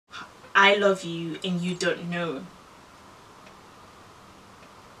I love you and you don't know.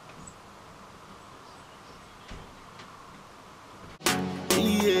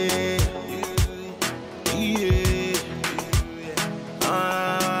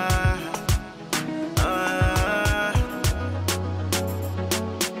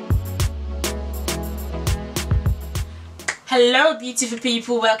 Hello beautiful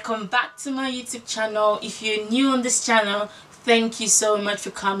people, welcome back to my YouTube channel. If you're new on this channel, thank you so much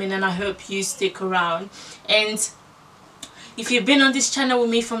for coming and I hope you stick around. And if you've been on this channel with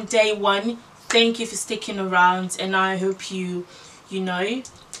me from day one, thank you for sticking around and I hope you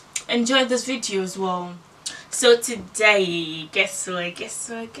enjoyed this video as well. So today, guess what?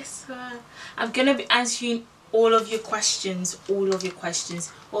 I'm gonna be answering all of your questions, all the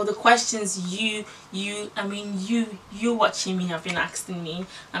questions you watching me have been asking me.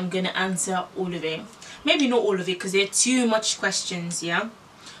 I'm gonna answer all of it. Maybe not all of it because there are too much questions. Yeah,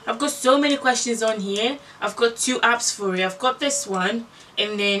 I've got so many questions on here. I've got 2 apps for it. I've got this one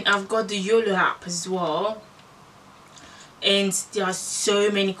and then I've got the YOLO app as well, and there are so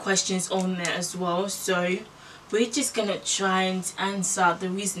many questions on there as well, so we're just gonna try and answer the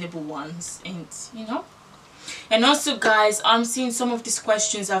reasonable ones. And also guys, I'm seeing some of these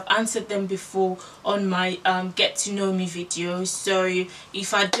questions, I've answered them before on my get to know me video. So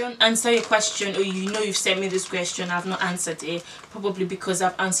if I don't answer your question, or you've sent me this question, I've not answered it, probably because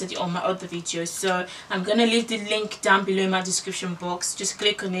I've answered it on my other videos. So I'm gonna leave the link down below in my description box. Just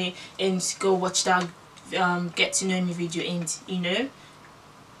click on it and go watch that get to know me video and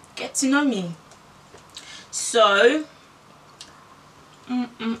get to know me. So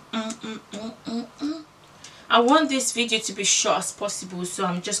I want this video to be short as possible, so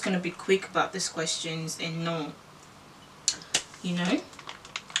I'm just gonna be quick about these questions and not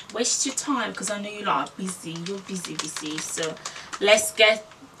waste your time, because I know you lot are busy. You're busy. So let's get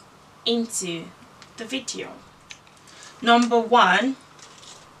into the video. Number 1,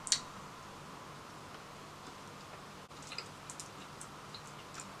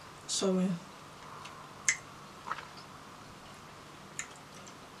 sorry.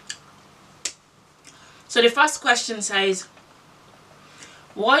 So the first question says,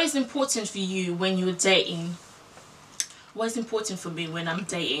 what is important for you when you're dating? What is important for me when I'm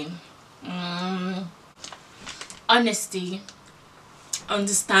dating? Honesty,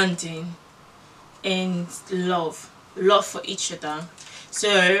 understanding, and love for each other.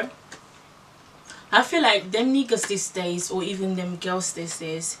 So I feel like them niggas these days, or even them girls these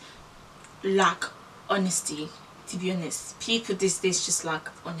days, lack honesty. To be honest, people these days just lack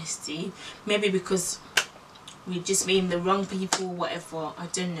honesty. Maybe because we just meeting the wrong people, whatever, I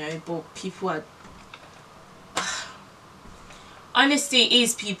don't know, but people are honesty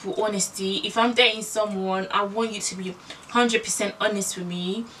is people. Honesty, if I'm dating someone, I want you to be 100% honest with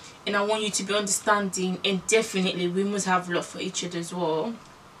me, and I want you to be understanding, and definitely we must have love for each other as well,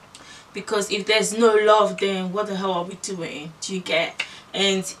 because if there's no love, then what the hell are we doing? Do you get?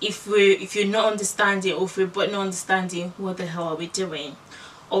 And if you're not understanding, or if we're both not understanding, what the hell are we doing?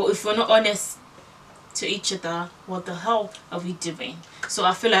 Or if we're not honest to each other, what the hell are we doing? So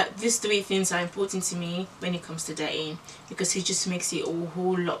I feel like these 3 things are important to me when it comes to dating, because it just makes it a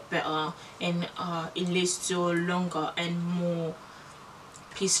whole lot better, and it leads to a longer and more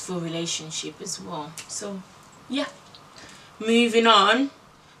peaceful relationship as well. So yeah, moving on.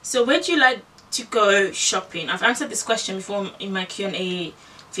 So where do you like to go shopping? I've answered this question before in my Q&A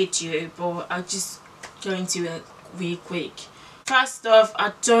video, but I'll just go into it really quick. First off,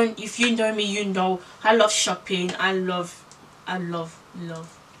 if you know me, you know I love shopping. I love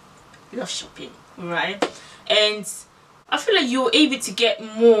shopping, right? And I feel like you're able to get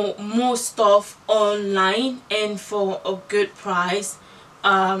more stuff online and for a good price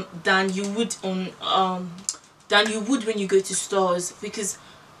than you would when you go to stores, because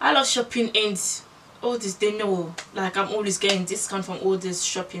I love shopping, and all this, they know, like, I'm always getting discount from all this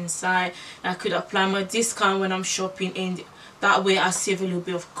shopping site. I could apply my discount when I'm shopping, and that way I save a little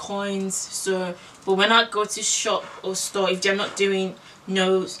bit of coins. So but when I go to shop or store, if they're not doing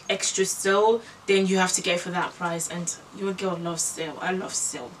no extra sale, then you have to get it for that price. And your girl loves sale. I love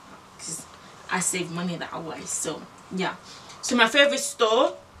sale because I save money that way. So yeah, so my favorite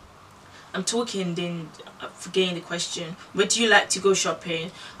store, I'm talking, then forgetting the question, where do you like to go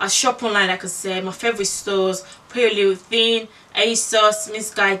shopping? I shop online, like I said. My favorite stores: Pretty Little Thing, ASOS,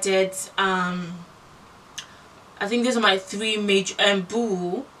 Missguided. I think those are my 3 major,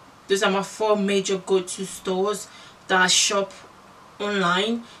 Boo. Those are my 4 major go-to stores that I shop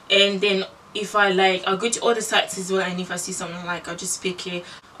online. And then if I like, I'll go to other sites as well, and if I see something I like, I'll just pick it.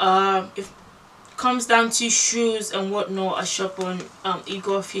 comes down to shoes and whatnot, I shop on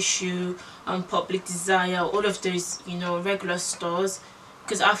Ego Official, Public Desire, all of those, you know, regular stores,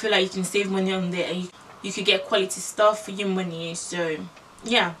 because I feel like you can save money on there and you could get quality stuff for your money. So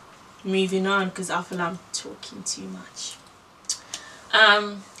yeah, moving on, because I feel I'm talking too much.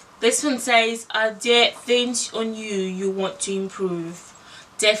 This one says, are there things on you want to improve?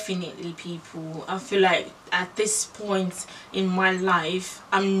 Definitely, people. I feel like at this point in my life,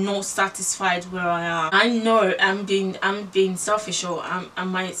 I'm not satisfied where I am. I know I'm being selfish, or I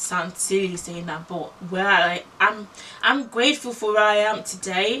might sound silly saying that, but where I'm grateful for where I am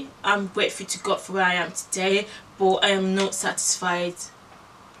today. I'm grateful to God for where I am today, but I am not satisfied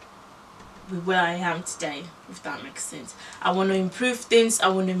with where I am today, if that makes sense. I want to improve things, I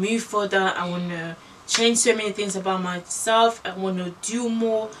want to move further, I want to change so many things about myself, I want to do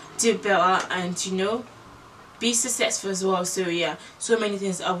more, do better, and you know, be successful as well. So yeah, so many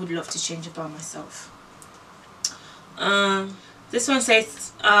things I would love to change about myself. This one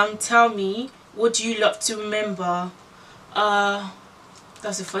says, tell me, what do you love to remember?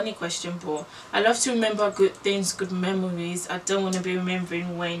 That's a funny question, but I love to remember good things, good memories. I don't want to be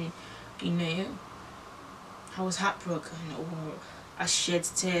remembering when, you know, I was heartbroken or I shed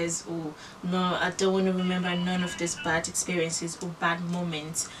tears, or no, I don't want to remember none of these bad experiences or bad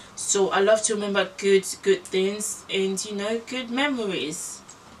moments. So I love to remember good things and, you know, good memories.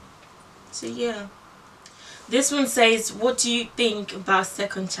 So yeah. This one says, what do you think about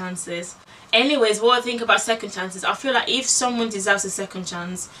second chances? Anyways, what I think about second chances, I feel like if someone deserves a second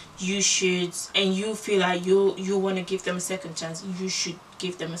chance, you should, and you feel like you want to give them a second chance, you should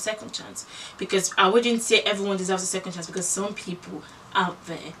give them a second chance. Because I wouldn't say everyone deserves a second chance, because some people out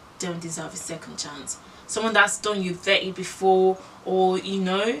there don't deserve a second chance. Someone that's done you dirty before, or you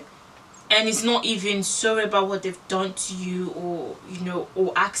know, and is not even sorry about what they've done to you, or you know,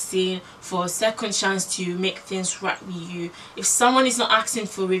 or asking for a second chance to make things right with you. If someone is not asking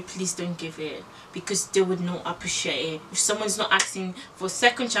for it, please don't give it, because they would not appreciate it. If someone is not asking for a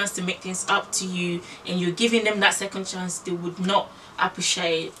second chance to make things up to you, and you're giving them that second chance, they would not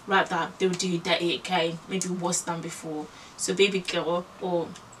appreciate it. Rather, they would do you dirty again, maybe worse than before. So baby girl or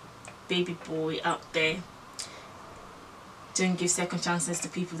baby boy out there, don't give second chances to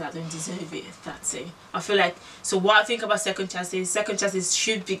people that don't deserve it. That's it. I feel like, so what I think about second chances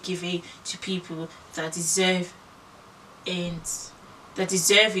should be given to people that deserve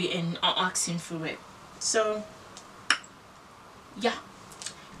it and are asking for it. So yeah,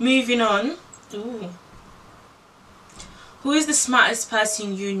 moving on. Ooh. Who is the smartest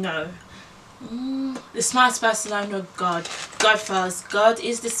person you know? The smartest person I know, God first. God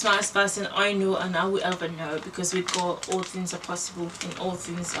is the smartest person I know and I will ever know, because with God all things are possible and all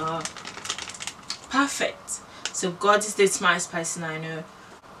things are perfect. So God is the smartest person I know,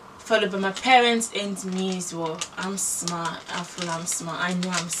 followed by my parents and me as well. I'm smart. I feel I'm smart. I know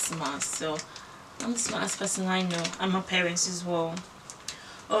I'm smart, so I'm the smartest person I know, and my parents as well.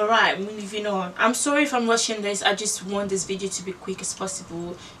 Alright, moving on. I'm sorry if I'm rushing this. I just want this video to be quick as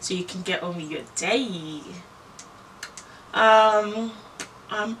possible so you can get on with your day.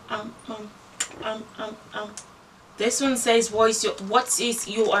 This one says, what is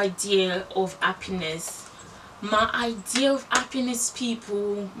your idea of happiness? My idea of happiness,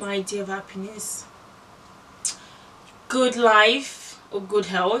 people, my idea of happiness, good life or good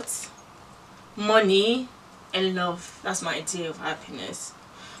health, money and love. That's my idea of happiness.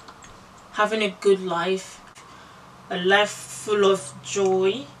 Having a good life, a life full of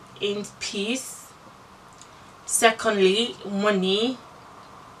joy and peace. Secondly, money.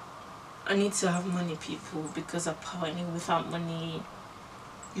 I need to have money, people, because apparently without money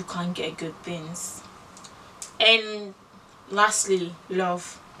you can't get good things. And lastly,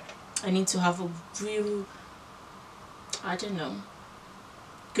 love. I need to have a real, I don't know,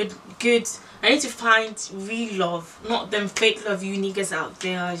 good I need to find real love, not them fake love you niggas out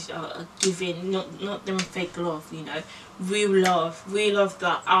there are giving, not them fake love, you know, real love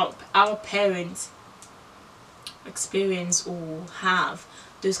that our parents experience or have,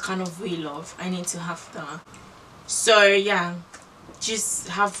 those kind of real love. I need to have that. So yeah, just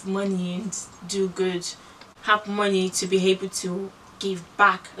have money and do good, have money to be able to give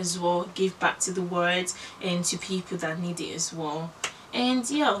back as well, give back to the world and to people that need it as well. And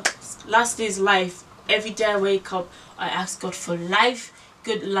yeah, lastly is life. Every day I wake up, I ask God for life,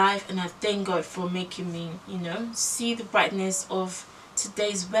 good life, and I thank God for making me, you know, see the brightness of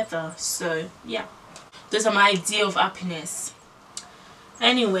today's weather. So yeah, those are my idea of happiness.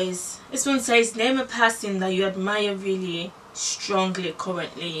 Anyways, this one says, name a person that you admire really strongly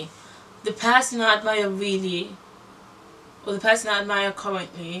currently. The person I admire really, or the person I admire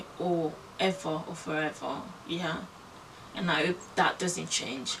currently, or ever or forever. Yeah, and I hope that doesn't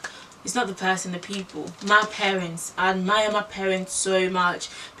change. It's not the person, the people. My parents, I admire my parents so much,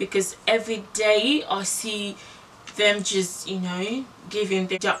 because every day I see them just, you know, giving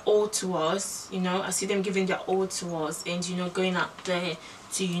their all to us. You know, I see them giving their all to us, and you know, going out there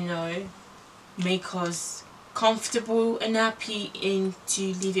to, you know, make us comfortable and happy and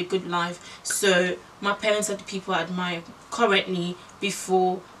to live a good life. So my parents are the people I admire currently,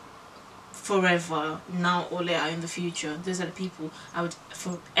 before, forever, now or later in the future. Those are the people I would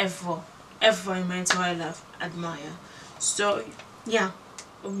forever, ever in my entire life admire. So yeah,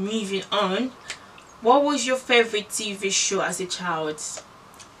 moving on. What was your favorite TV show as a child?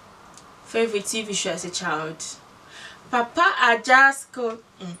 Favorite TV show as a child? Papa, I just go.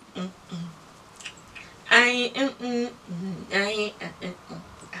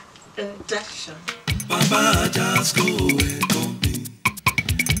 Papa just go company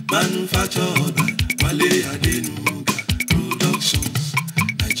manufactured by Wale Adenuga Productions,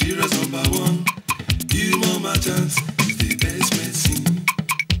 Nigeria's #1. Humor Merchants is the best medicine.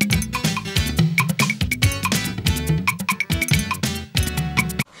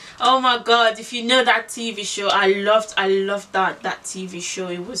 Oh my god, if you know that TV show, I loved that TV show.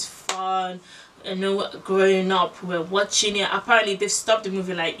 It was fun. You know, growing up, we were watching it. Apparently they've stopped the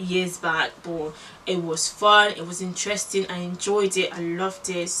movie like years back, but it was fun, it was interesting, I enjoyed it, I loved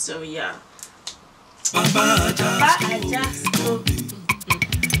it. So yeah. Papa just go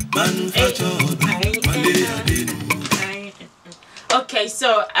manufactured by Wale Adenuga. Okay,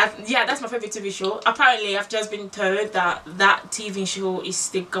 so yeah, that's my favorite TV show. Apparently I've just been told that that TV show is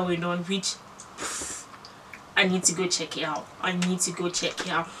still going on, which I need to go check it out. I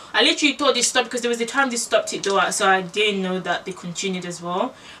literally thought they stopped because there was a time they stopped it though, so I didn't know that they continued as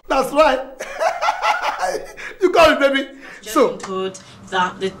well. That's right. You got it, baby. Just been told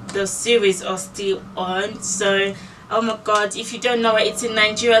that the series are still on. So oh my god, if you don't know it, it's a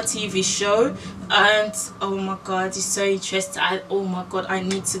Nigeria TV show, and oh my god, it's so interesting. Oh my god, I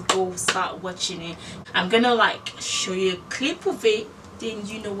need to go start watching it. I'm gonna like show you a clip of it, then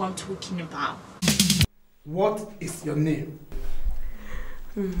you know what I'm talking about. What is your name?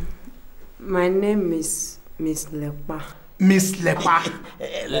 My name is Miss Lepa. Miss Lepa.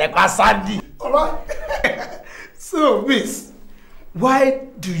 Lepa Sandy. Alright. So, Miss, why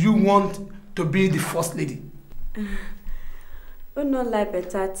do you want to be the first lady? Who not like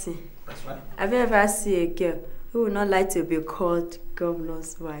better thing? That's right. Have you ever seen a girl who would not like to be called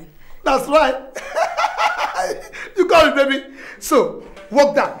governor's wife? That's right. You got it, baby. So,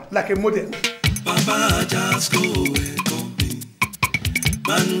 walk down like a model. Papa just go company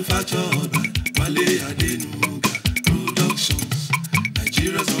manufactured by Wale Adenuga Productions,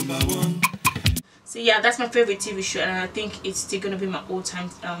 Nigeria's #1. So yeah, that's my favorite TV show, and I think it's still gonna be my all-time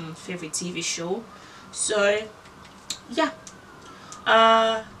favorite TV show. So yeah,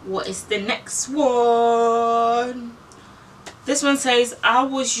 what is the next one? This one says, how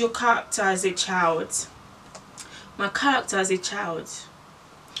was your character as a child? My character as a child,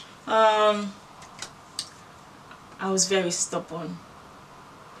 I was very stubborn.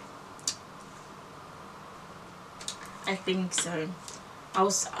 I think so.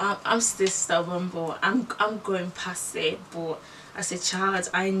 I'm still stubborn, but I'm going past it. But as a child,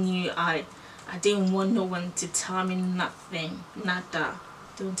 I knew I didn't want no one to tell me nothing. Nada.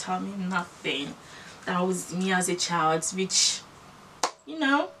 Don't tell me nothing. That was me as a child, which, you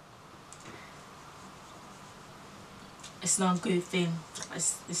know, it's not a good thing.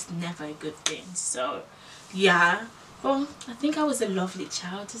 It's never a good thing. So yeah, but I think I was a lovely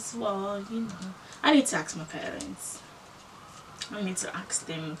child as well, you know. I need to ask my parents. I need to ask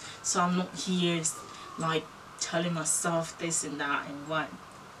them, so I'm not here like telling myself this and that and what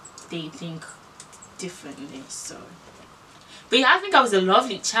they think differently. So but yeah, I think I was a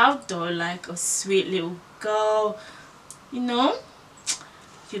lovely child though, like a sweet little girl, you know.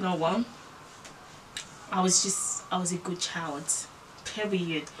 You know what, I was a good child,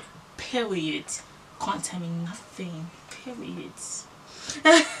 period. Can't tell me nothing, period.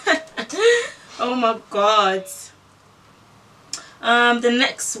 Oh my god. The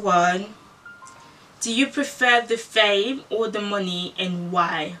next one, do you prefer the fame or the money, and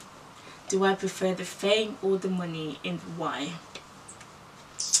why? Do I prefer the fame or the money, and why?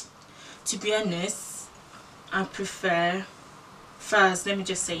 To be honest, I prefer, first let me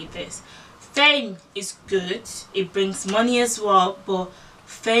just say this, fame is good, it brings money as well, but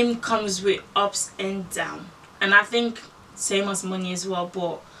fame comes with ups and downs, and I think same as money as well,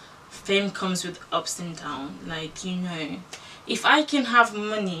 but fame comes with ups and downs. Like, you know, if I can have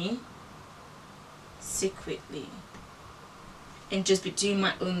money secretly and just be doing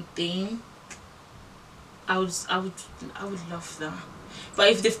my own thing I would love that. But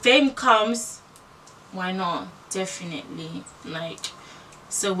if the fame comes, why not? Definitely. Like,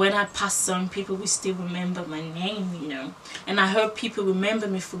 so when I pass on, people will still remember my name, you know. And I hope people remember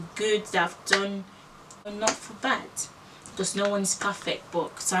me for good that I've done, and not for bad. Because no one is perfect, but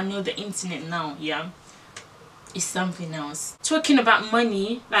because I know the internet now, yeah, is something else. Talking about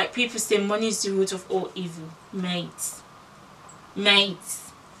money, like people say money is the root of all evil. Mates.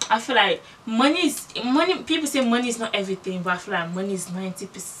 I feel like money, people say money is not everything, but I feel like money is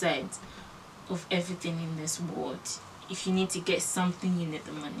 90% of everything in this world. If you need to get something, you need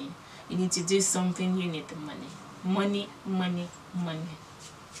the money. You need to do something, you need the money. Money.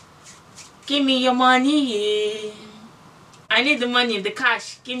 Give me your money, yeah. I need the money, the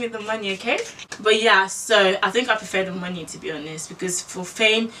cash. Give me the money, okay? But yeah, so I think I prefer the money, to be honest, because for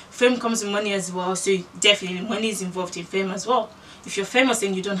fame comes with money as well. So definitely money is involved in fame as well. If you're famous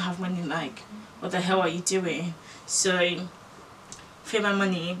and you don't have money, like, what the hell are you doing? So fame and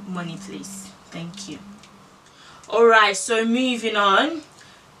money please. Thank you. Alright, so moving on.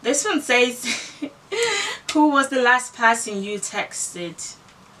 This one says who was the last person you texted?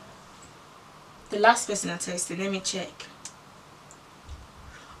 The last person I texted, let me check.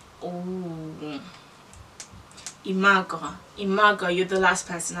 Oh, Imaga, you're the last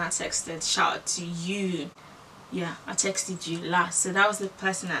person I texted. Shout out to you. Yeah, I texted you last, so that was the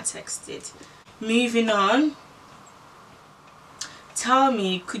person I texted. Moving on. Tell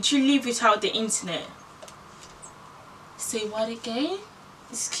me, could you live without the internet? Say what again?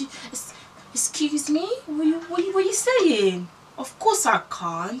 Excuse me? What are you saying? Of course I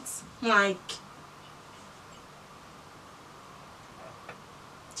can't. Like,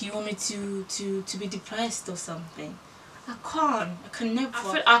 do you want me to be depressed or something? I can't. I can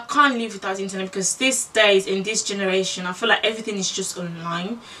never. I can't live without the internet, because these days, in this generation, I feel like everything is just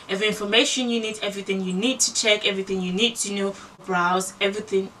online. Every information you need, everything you need to check, everything you need to know, browse,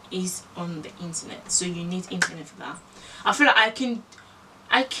 everything is on the internet. So you need internet for that. I feel like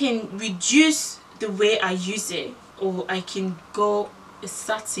I can reduce the way I use it, or I can go a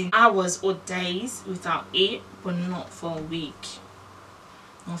certain hours or days without it, but not for a week.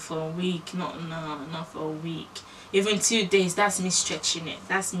 Not for a week. Not for a week. Even 2 days, that's me stretching it.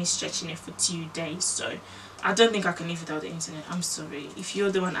 That's me stretching it for 2 days. So I don't think I can live without the internet. I'm sorry. If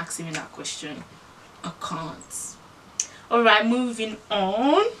you're the one asking me that question, I can't. Alright, moving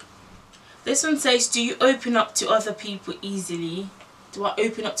on. This one says, do you open up to other people easily? Do I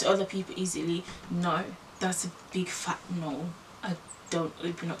open up to other people easily? No. That's a big fat no. I don't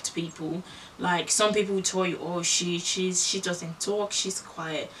open up to people. Like, some people will tell you, oh, she doesn't talk, she's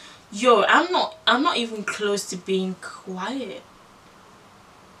quiet. Yo, I'm not even close to being quiet.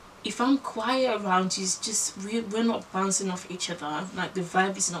 If I'm quiet around you, it's just we're not bouncing off each other. Like, the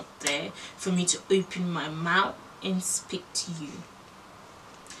vibe is not there for me to open my mouth and speak to you.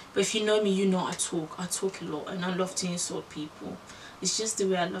 But if you know me, you know I talk a lot, and I love to insult people. It's just the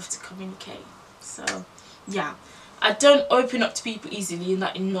way I love to communicate. So yeah, I don't open up to people easily.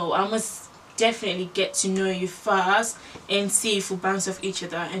 Like, no, I must definitely get to know you first and see if we bounce off each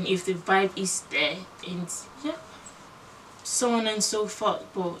other, and if the vibe is there, and yeah, so on and so forth.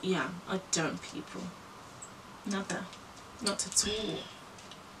 But yeah, I don't people. Not at all.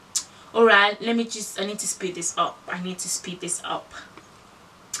 Alright, I need to speed this up.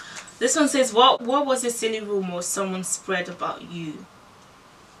 This one says, what was the silly rumor someone spread about you?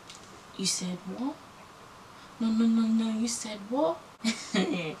 You said what? No, you said what?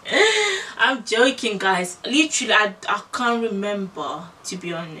 I'm joking, guys. Literally, I can't remember, to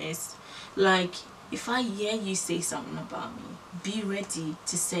be honest. Like, if I hear you say something about me, be ready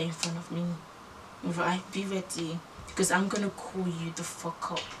to say in front of me. Right? Be ready. Because I'm gonna call you the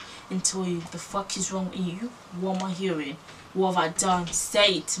fuck up and tell you the fuck is wrong with you. What am I hearing? What have I done?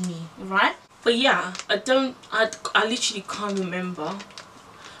 Say it to me, right? But yeah, I literally can't remember.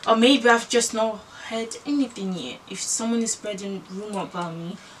 Or maybe I've just not heard anything yet. If someone is spreading rumor about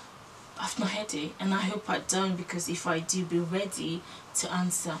me, I've not heard it, and I hope I don't, because if I do, be ready to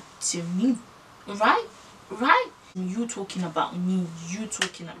answer to me. Right? You talking about me,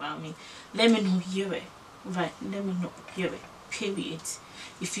 let me not hear it. Right? Let me not hear it. Period.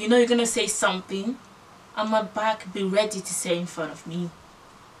 If you know you're gonna say something, on my back, be ready to say in front of me.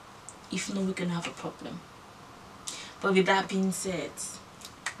 If not, we're gonna have a problem. But with that being said,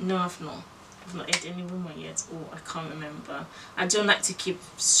 no, I've not heard any rumor yet, or I can't remember. I don't like to keep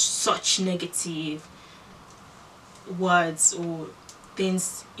such negative words or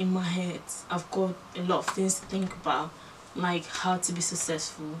things in my head. I've got a lot of things to think about, like how to be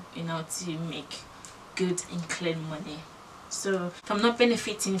successful and how to make good and clean money. So if I'm not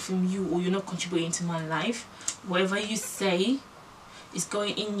benefiting from you or you're not contributing to my life, whatever you say is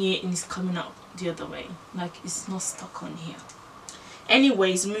going in here and it's coming out the other way. Like, it's not stuck on here.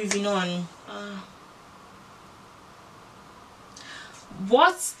 Anyways, moving on.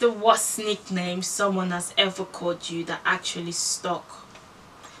 What's the worst nickname someone has ever called you that actually stuck?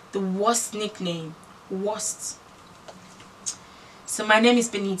 The worst nickname. Worst. So my name is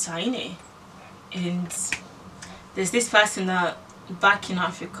Benita, innit? And there's this person that back in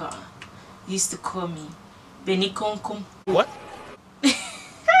Africa used to call me Beni Konkom. What?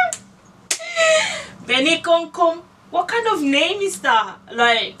 Beni Konkom. What kind of name is that?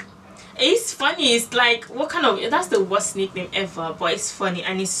 Like, it's funny. It's like, what kind of, that's the worst nickname ever, but it's funny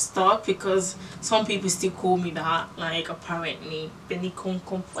and it's stuck because some people still call me that. Like, apparently Beni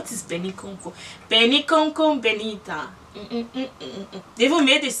Konkom. What is Beni Konkom? Beni Konkom Benita. They even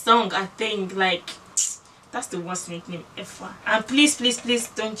made a song, I think. Like, that's the worst nickname ever. And please, please, please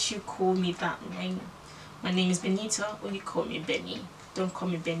don't you call me that name. My name is Benita, or you call me Benny. Don't call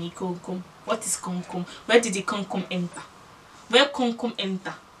me Beni Konkom. What is Konkom? Where did the Konkom enter? Where Konkom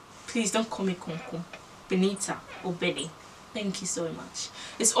enter? Please don't call me Konkom. Benita or Benny. Thank you so much.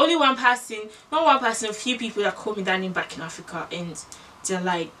 It's only one person, not one person, a few people that call me that name back in Africa, and they're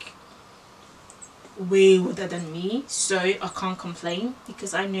like way older than me, so I can't complain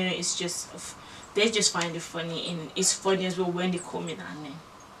because I know it's just, they just find it funny, and it's funny as well when they call me that name.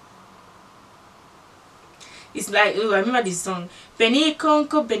 It's like, oh, I remember this song, Beni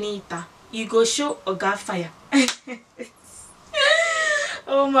Konko Benita, you go show Oga fire.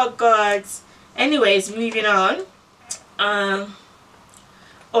 Oh my god. Anyways, moving on.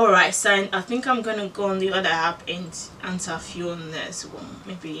 Alright, so I think I'm gonna go on the other app and answer a few on there as well.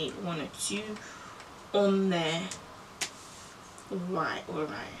 Maybe one or two on there. Alright.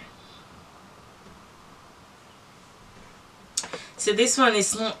 So this one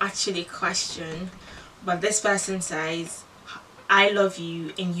is not actually a question, but this person says, I love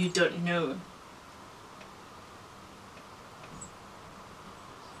you and you don't know.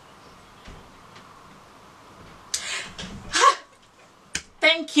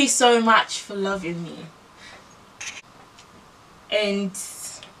 Thank you so much for loving me. And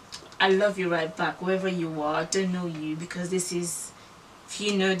I love you right back, wherever you are. I don't know you because this is, if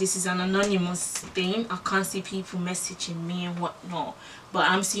you know, this is an anonymous thing. I can't see people messaging me and whatnot. But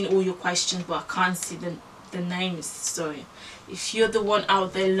I'm seeing all your questions, but I can't see the names. So if you're the one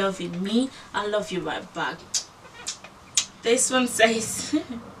out there loving me, I love you right back. This one says,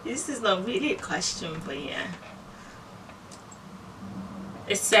 this is not really a question, but yeah.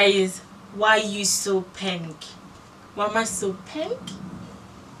 It says, why are you so pink? Why am I so pink?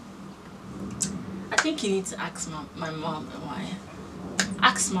 I think you need to ask my mom why.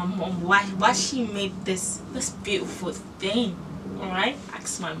 Ask my mom why she made this beautiful thing. Alright?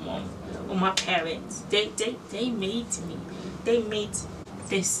 Ask my mom or my parents. They made me. They made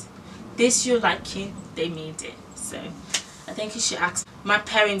this. This you're liking, they made it. So I think you should ask my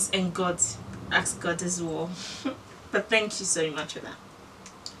parents and God. Ask God as well. But thank you so much for that.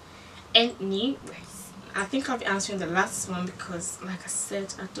 Anyways, I think I'll be answering the last one because, like I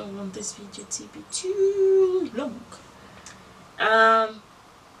said, I don't want this video to be too long.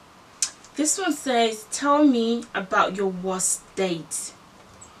 This one says, tell me about your worst date.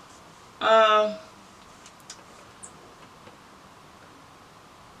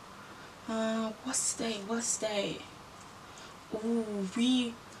 Worst day? Ooh,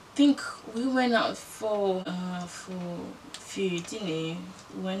 we went out for food, didn't we?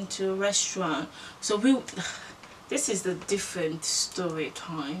 We went to a restaurant. So this is the different story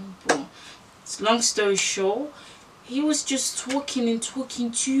time, but it's long story short, he was just talking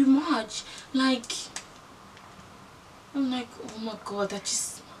too much. Like, I'm like, oh my god,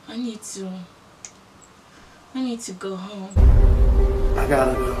 I need to go home. I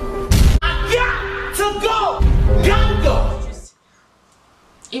gotta go. Gotta go!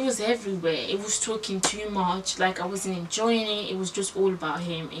 It was everywhere. It was talking too much. Like, I wasn't enjoying it. It was just all about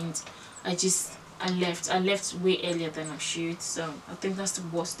him, and I left way earlier than I should. So I think that's the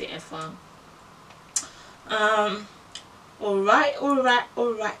worst day ever. Alright,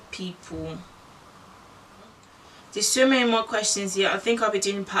 people. There's so many more questions here. I think I'll be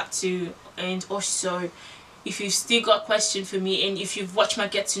doing part 2, and also, if you've still got a question for me, and if you've watched my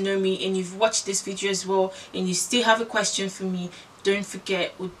Get to Know Me, and you've watched this video as well, and you still have a question for me, don't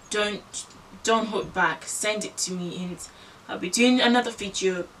forget, or don't hold back, send it to me, and I'll be doing another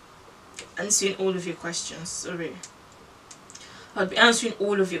video answering all of your questions. Sorry, I'll be answering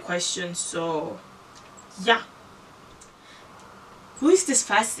all of your questions. So yeah, who is this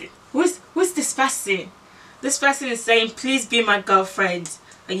person? Who's this person? This person is saying, please be my girlfriend.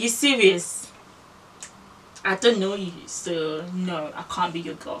 Are you serious? I don't know you, so no, I can't be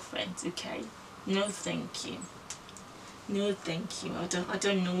your girlfriend, okay? No thank you. No thank you. I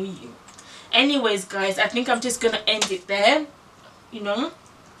don't know you. Anyways guys, I think I'm just gonna end it there, you know.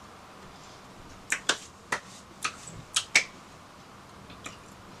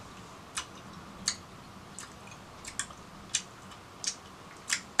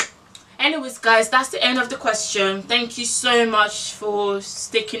 Anyways guys, that's the end of the question. Thank you so much for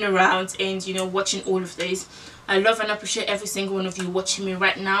sticking around and, you know, watching all of this. I love and appreciate every single one of you watching me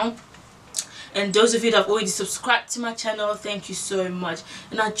right now. And those of you that have already subscribed to my channel, thank you so much.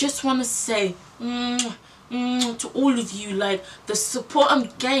 And I just want to say to all of you, like, the support I'm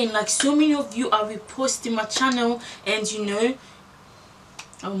getting, like, so many of you are reposting my channel, and you know,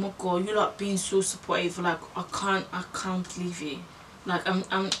 oh my god, you like being so supportive. Like, I can't believe it. Like,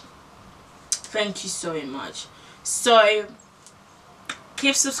 I'm thank you so much. So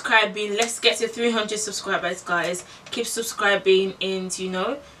keep subscribing. Let's get to 300 subscribers guys. Keep subscribing, and you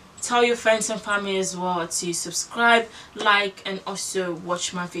know, tell your friends and family as well to subscribe, like, and also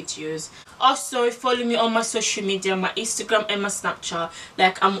watch my videos. Also follow me on my social media, my Instagram and my Snapchat.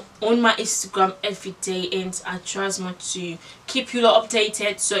 Like, I'm on my Instagram every day, and I try as much to keep you lot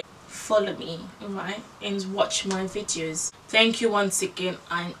updated, so follow me, alright, and watch my videos. Thank you once again,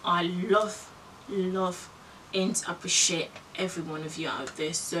 and I love and appreciate every one of you out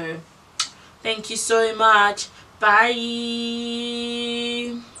there. So thank you so much. Bye.